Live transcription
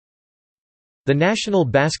The National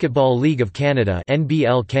Basketball League of Canada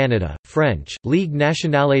 (NBL Canada, French, Ligue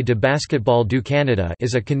nationale de basketball du Canada)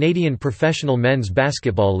 is a Canadian professional men's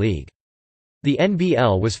basketball league. The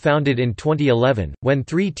NBL was founded in 2011, when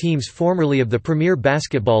 3 teams formerly of the Premier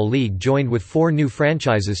Basketball League joined with 4 new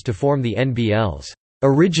franchises to form the NBL's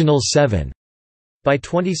original 7. By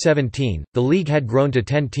 2017, the league had grown to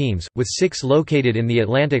 10 teams, with 6 located in the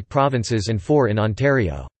Atlantic provinces and 4 in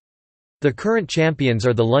Ontario. The current champions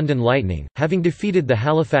are the London Lightning, having defeated the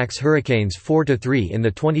Halifax Hurricanes 4-3 in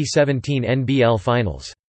the 2017 NBL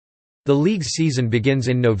Finals. The league's season begins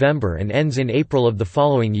in November and ends in April of the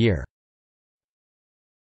following year.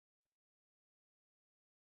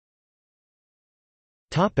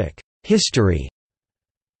 History.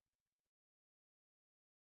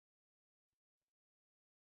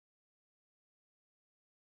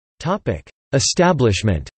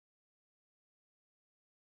 Establishment.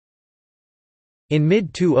 In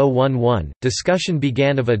mid-2011, discussion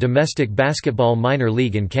began of a domestic basketball minor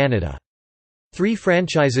league in Canada. 3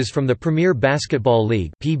 franchises from the Premier Basketball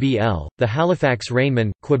League (PBL), the Halifax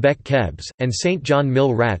Rainmen, Quebec Kebs, and St. John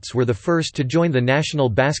Mill Rats were the first to join the National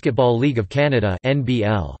Basketball League of Canada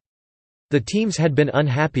 (NBL). The teams had been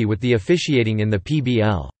unhappy with the officiating in the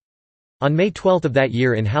PBL. On May 12 of that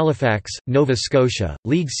year in Halifax, Nova Scotia,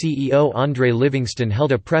 league CEO Andre Livingston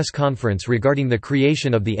held a press conference regarding the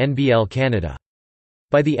creation of the NBL Canada.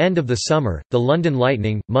 By the end of the summer, the London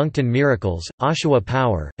Lightning, Moncton Miracles, Oshawa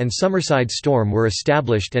Power, and Summerside Storm were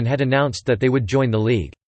established and had announced that they would join the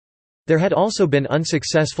league. There had also been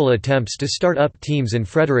unsuccessful attempts to start up teams in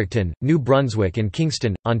Fredericton, New Brunswick and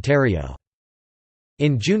Kingston, Ontario.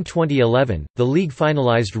 In June 2011, the league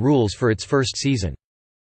finalized rules for its first season.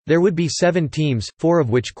 There would be 7 teams, 4 of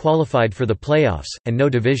which qualified for the playoffs, and no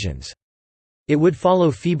divisions. It would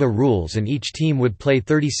follow FIBA rules and each team would play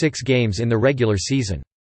 36 games in the regular season.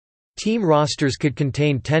 Team rosters could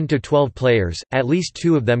contain 10 to 12 players, at least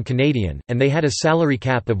 2 of them Canadian, and they had a salary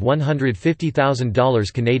cap of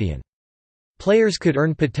 $150,000 Canadian. Players could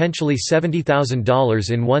earn potentially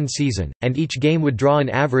 $70,000 in one season, and each game would draw an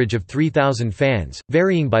average of 3,000 fans,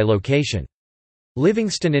 varying by location.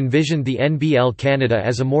 Livingston envisioned the NBL Canada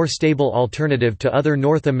as a more stable alternative to other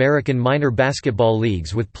North American minor basketball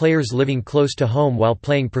leagues with players living close to home while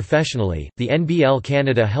playing professionally. The NBL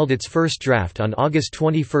Canada held its first draft on August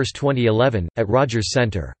 21, 2011, at Rogers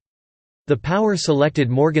Centre. The Power selected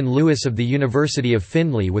Morgan Lewis of the University of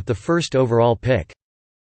Findlay with the first overall pick.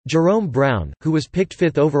 Jerome Brown, who was picked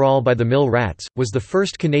 5th overall by the Mill Rats, was the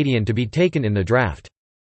first Canadian to be taken in the draft.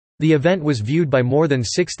 The event was viewed by more than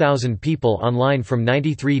 6,000 people online from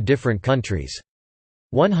 93 different countries.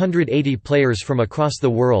 180 players from across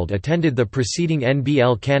the world attended the preceding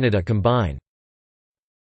NBL Canada Combine.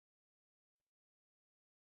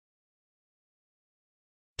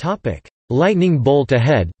 Lightning Bolt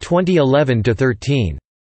ahead 2011-13.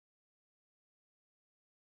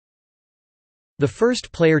 The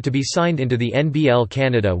first player to be signed into the NBL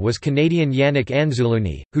Canada was Canadian Yannick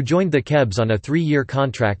Anzuluni, who joined the Kebs on a 3-year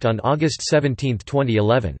contract on August 17,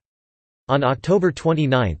 2011. On October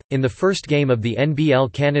 29, in the first game of the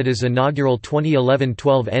NBL Canada's inaugural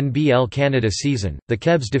 2011-12 NBL Canada season, the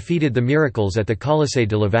Kebs defeated the Miracles at the Colisée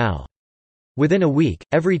de Laval. Within a week,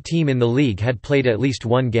 every team in the league had played at least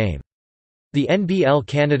one game. The NBL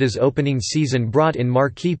Canada's opening season brought in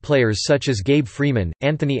marquee players such as Gabe Freeman,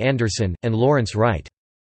 Anthony Anderson, and Lawrence Wright.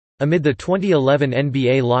 Amid the 2011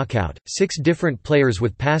 NBA lockout, 6 different players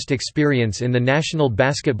with past experience in the National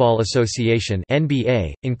Basketball Association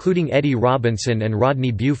 (NBA), including Eddie Robinson and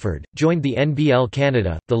Rodney Buford, joined the NBL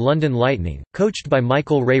Canada. The London Lightning, coached by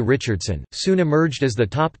Michael Ray Richardson, soon emerged as the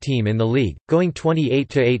top team in the league, going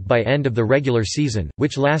 28-8 by end of the regular season,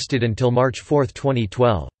 which lasted until March 4,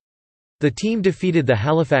 2012. The team defeated the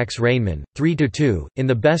Halifax Rainmen, 3-2, in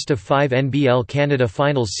the best-of-5 NBL Canada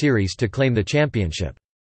Finals series to claim the championship.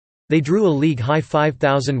 They drew a league-high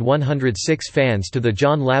 5,106 fans to the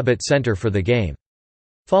John Labatt Centre for the game.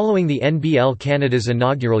 Following the NBL Canada's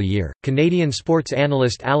inaugural year, Canadian sports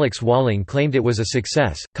analyst Alex Walling claimed it was a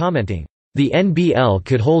success, commenting, "The NBL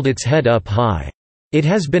could hold its head up high. It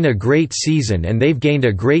has been a great season and they've gained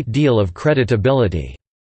a great deal of creditability.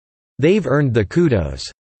 They've earned the kudos."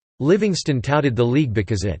 Livingston touted the league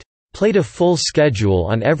because it played a full schedule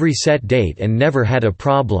on every set date and never had a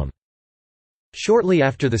problem. Shortly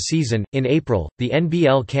after the season, in April, the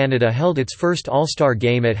NBL Canada held its first All-Star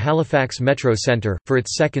game at Halifax Metro Centre. For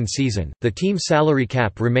its second season, the team's salary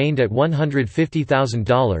cap remained at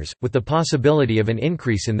 $150,000, with the possibility of an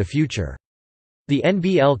increase in the future. The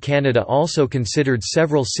NBL Canada also considered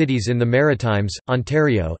several cities in the Maritimes,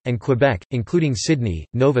 Ontario, and Quebec, including Sydney,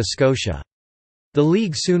 Nova Scotia. The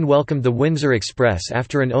league soon welcomed the Windsor Express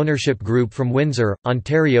after an ownership group from Windsor,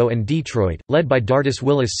 Ontario and Detroit, led by Dardis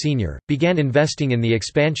Willis Sr., began investing in the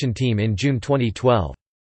expansion team in June 2012.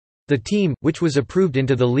 The team, which was approved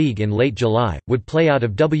into the league in late July, would play out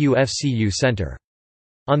of WFCU Centre.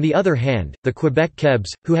 On the other hand, the Quebec Kebs,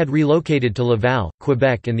 who had relocated to Laval,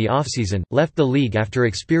 Quebec in the offseason, left the league after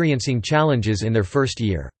experiencing challenges in their first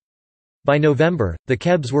year. By November, the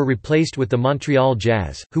Kebs were replaced with the Montreal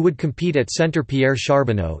Jazz, who would compete at Centre Pierre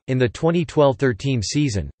Charbonneau. In the 2012-13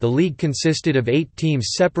 season, the league consisted of 8 teams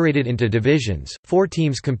separated into divisions. 4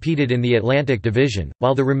 teams competed in the Atlantic Division,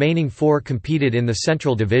 while the remaining 4 competed in the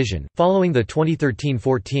Central Division. Following the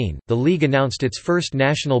 2013-14, the league announced its first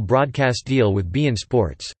national broadcast deal with beIN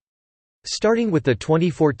Sports. Starting with the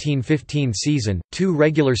 2014-15 season, 2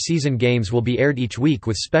 regular season games will be aired each week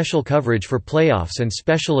with special coverage for playoffs and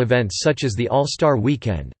special events such as the All-Star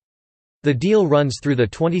Weekend. The deal runs through the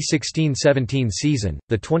 2016-17 season.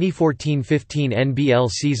 The 2014-15 NBL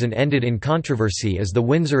season ended in controversy as the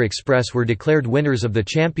Windsor Express were declared winners of the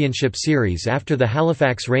championship series after the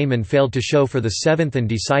Halifax Rainmen failed to show for the 7th and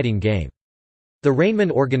deciding game. The Rainmen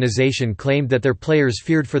organization claimed that their players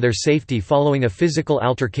feared for their safety following a physical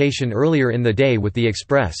altercation earlier in the day with the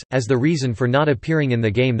Express, as the reason for not appearing in the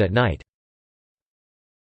game that night.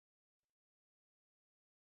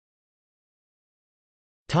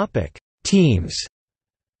 Teams.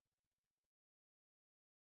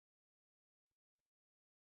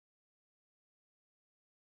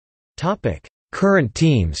 Current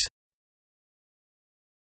teams.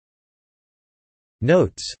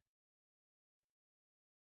 Notes.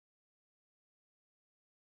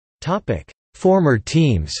 Former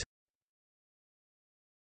teams.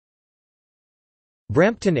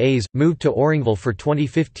 Brampton A's, moved to Orangeville for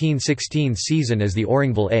 2015-16 season as the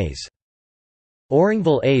Orangeville A's.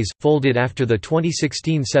 Orangeville A's, folded after the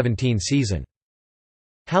 2016-17 season.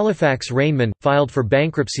 Halifax Rainmen, filed for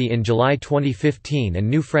bankruptcy in July 2015 and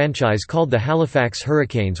new franchise called the Halifax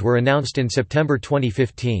Hurricanes were announced in September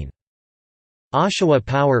 2015. Oshawa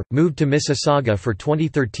Power, moved to Mississauga for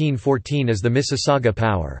 2013-14 as the Mississauga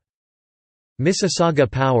Power.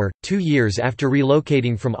 Mississauga Power, 2 years after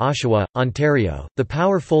relocating from Oshawa, Ontario, the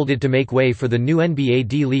Power folded to make way for the new NBA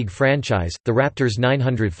D-League franchise, the Raptors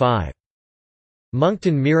 905.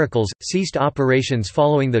 Moncton Miracles, ceased operations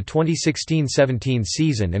following the 2016-17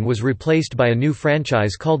 season and was replaced by a new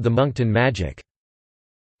franchise called the Moncton Magic.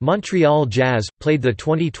 Montreal Jazz, played the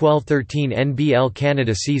 2012-13 NBL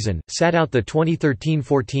Canada season, sat out the 2013-14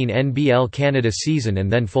 NBL Canada season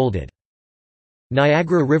and then folded.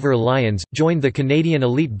 Niagara River Lions, joined the Canadian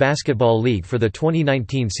Elite Basketball League for the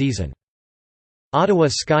 2019 season. Ottawa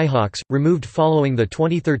Skyhawks, removed following the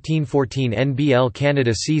 2013-14 NBL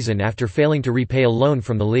Canada season after failing to repay a loan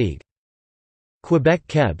from the league. Quebec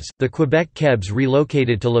Kebs, the Quebec Kebs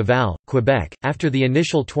relocated to Laval, Quebec, after the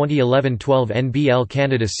initial 2011-12 NBL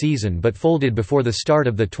Canada season but folded before the start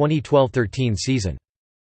of the 2012-13 season.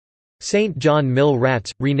 St. John Mill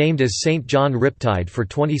Rats, renamed as St. John Riptide for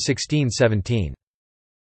 2016-17.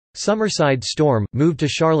 Summerside Storm, moved to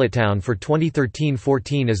Charlottetown for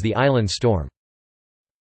 2013-14 as the Island Storm.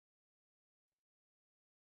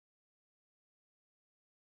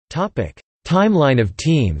 Timeline of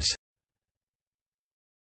teams.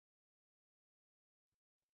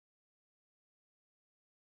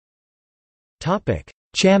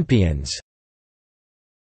 Champions.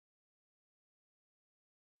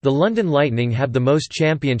 The London Lightning have the most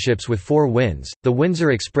championships with 4 wins, the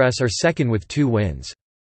Windsor Express are second with 2 wins.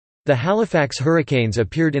 The Halifax Hurricanes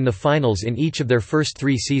appeared in the finals in each of their first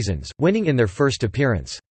 3 seasons, winning in their first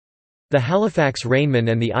appearance. The Halifax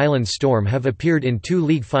Rainmen and the Island Storm have appeared in 2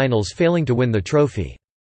 league finals failing to win the trophy.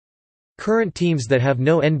 Current teams that have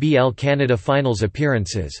no NBL Canada finals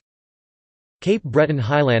appearances: Cape Breton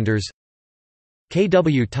Highlanders,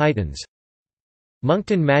 KW Titans,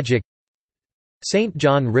 Moncton Magic, St.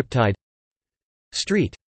 John Riptide,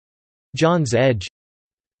 St. John's Edge,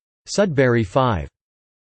 Sudbury 5.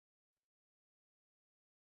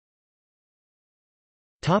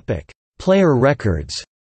 Player records.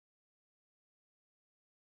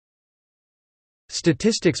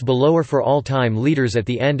 Statistics below are for all-time leaders at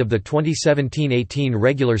the end of the 2017-18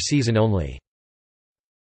 regular season only.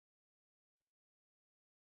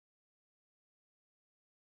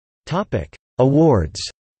 Awards.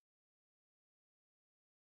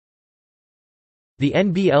 The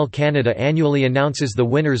NBL Canada annually announces the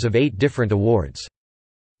winners of 8 different awards.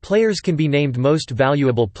 Players can be named Most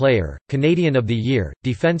Valuable Player, Canadian of the Year,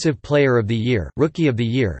 Defensive Player of the Year, Rookie of the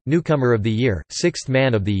Year, Newcomer of the Year, Sixth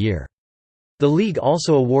Man of the Year. The league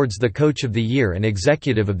also awards the Coach of the Year and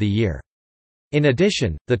Executive of the Year. In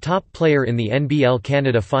addition, the top player in the NBL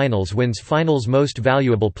Canada Finals wins Finals Most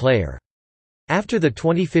Valuable Player. After the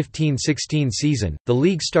 2015–16 season, the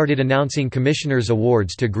league started announcing commissioners'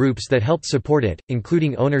 awards to groups that helped support it,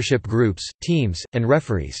 including ownership groups, teams, and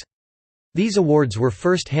referees. These awards were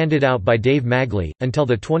first handed out by Dave Magley. Until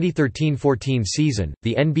the 2013–14 season,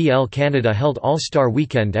 the NBL Canada held All-Star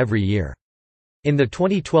Weekend every year. In the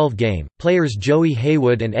 2012 game, players Joey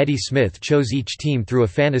Haywood and Eddie Smith chose each team through a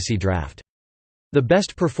fantasy draft. The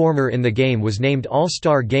best performer in the game was named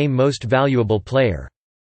All-Star Game Most Valuable Player.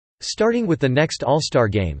 Starting with the next All-Star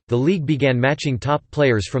Game, the league began matching top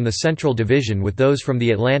players from the Central Division with those from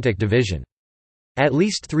the Atlantic Division. At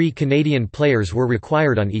least 3 Canadian players were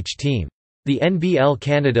required on each team. The NBL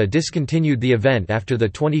Canada discontinued the event after the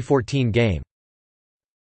 2014 game.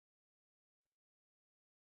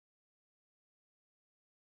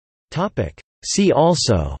 See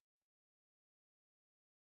also: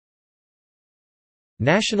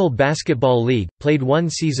 National Basketball League, played one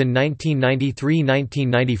season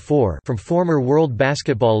 1993–1994 from former World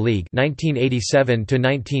Basketball League 1987 to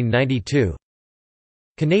 1992.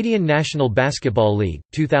 Canadian National Basketball League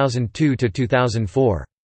 2002 to 2004.